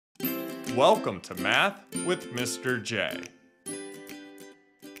Welcome to Math with Mr. J.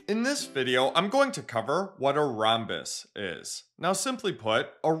 In this video, I'm going to cover what a rhombus is. Now, simply put,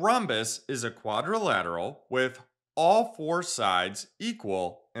 a rhombus is a quadrilateral with all four sides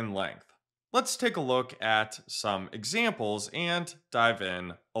equal in length. Let's take a look at some examples and dive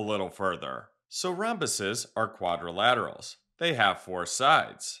in a little further. So rhombuses are quadrilaterals. They have four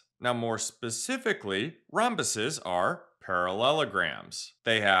sides. Now, more specifically, rhombuses are parallelograms.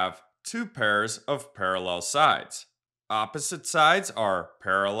 They have two pairs of parallel sides. Opposite sides are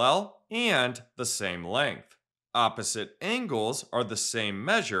parallel and the same length. Opposite angles are the same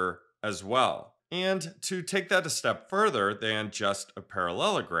measure as well. And to take that a step further than just a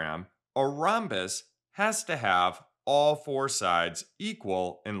parallelogram, a rhombus has to have all four sides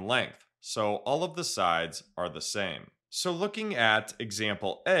equal in length. So all of the sides are the same. So looking at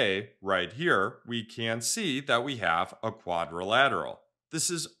example A right here, we can see that we have a quadrilateral. This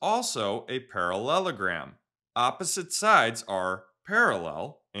is also a parallelogram. Opposite sides are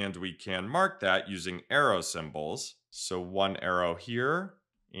parallel, and we can mark that using arrow symbols. So one arrow here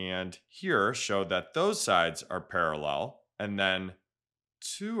and here show that those sides are parallel, and then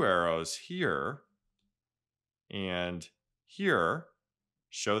two arrows here and here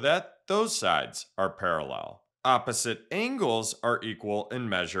show that those sides are parallel. Opposite angles are equal in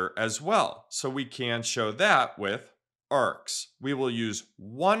measure as well, so we can show that with arcs. We will use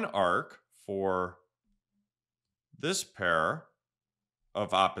one arc for this pair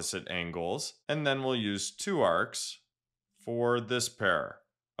of opposite angles, and then we'll use two arcs for this pair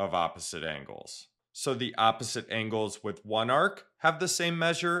of opposite angles. So the opposite angles with one arc have the same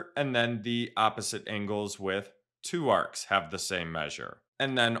measure, and then the opposite angles with two arcs have the same measure.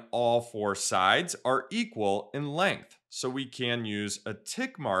 And then all four sides are equal in length. So we can use a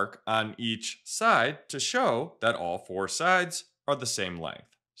tick mark on each side to show that all four sides are the same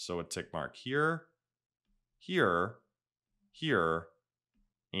length. So a tick mark here, here, here,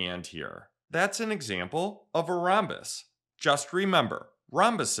 and here. That's an example of a rhombus. Just remember,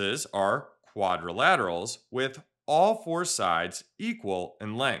 rhombuses are quadrilaterals with all four sides equal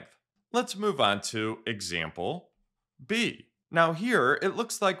in length. Let's move on to example B. Now here, it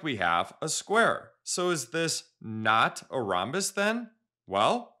looks like we have a square. So is this not a rhombus then?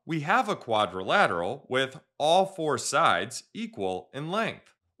 Well, we have a quadrilateral with all four sides equal in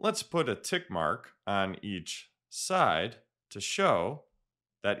length. Let's put a tick mark on each side to show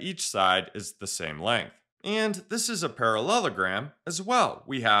that each side is the same length. And this is a parallelogram as well.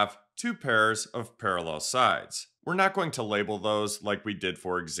 We have two pairs of parallel sides. We're not going to label those like we did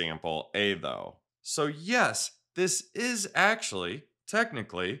for example A though. So yes, this is actually,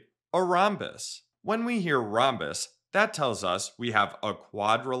 technically, a rhombus. When we hear rhombus, that tells us we have a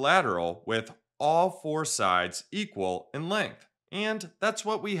quadrilateral with all four sides equal in length. And that's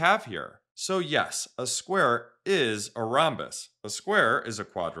what we have here. So yes, a square is a rhombus. A square is a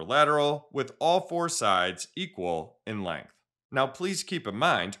quadrilateral with all four sides equal in length. Now please keep in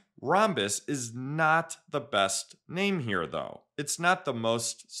mind, rhombus is not the best name here though. It's not the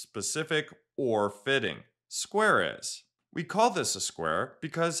most specific or fitting. Square is. We call this a square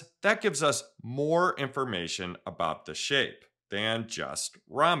because that gives us more information about the shape than just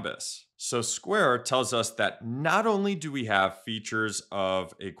rhombus. So square tells us that not only do we have features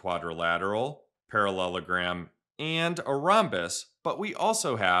of a quadrilateral, parallelogram, and a rhombus, but we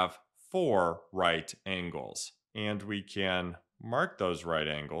also have four right angles. And we can mark those right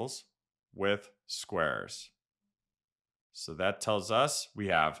angles with squares. So that tells us we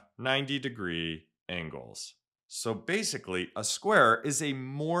have 90-degree angles. So basically, a square is a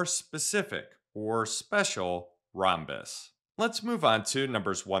more specific or special rhombus. Let's move on to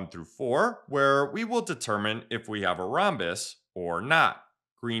numbers 1 through 4, where we will determine if we have a rhombus or not.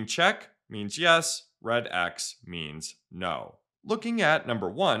 Green check means yes, red X means no. Looking at number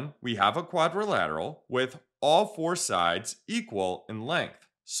 1, we have a quadrilateral with all four sides equal in length.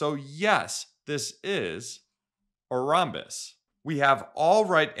 So yes, this is a rhombus. We have all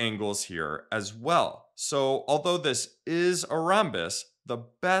right angles here as well. So although this is a rhombus, the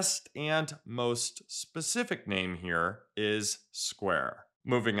best and most specific name here is square.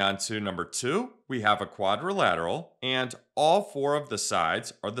 Moving on to number 2, we have a quadrilateral and all four of the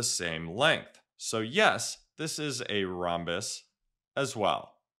sides are the same length. So yes, this is a rhombus as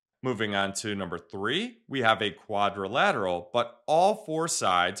well. Moving on to number 3, we have a quadrilateral, but all four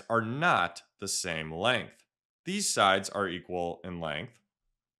sides are not the same length. These sides are equal in length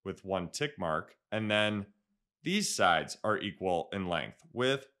with one tick mark, and then these sides are equal in length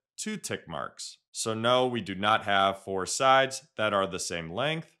with two tick marks. So no, we do not have four sides that are the same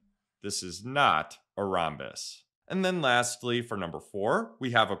length. This is not a rhombus. And then lastly, for number 4,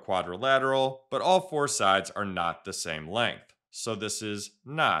 we have a quadrilateral, but all 4 sides are not the same length. So this is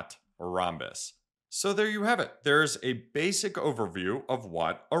not a rhombus. So there you have it. There's a basic overview of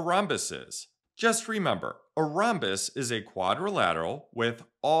what a rhombus is. Just remember, a rhombus is a quadrilateral with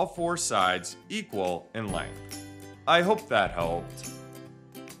all 4 sides equal in length. I hope that helped.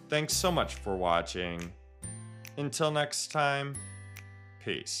 Thanks so much for watching. Until next time,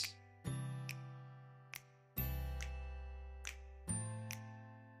 peace.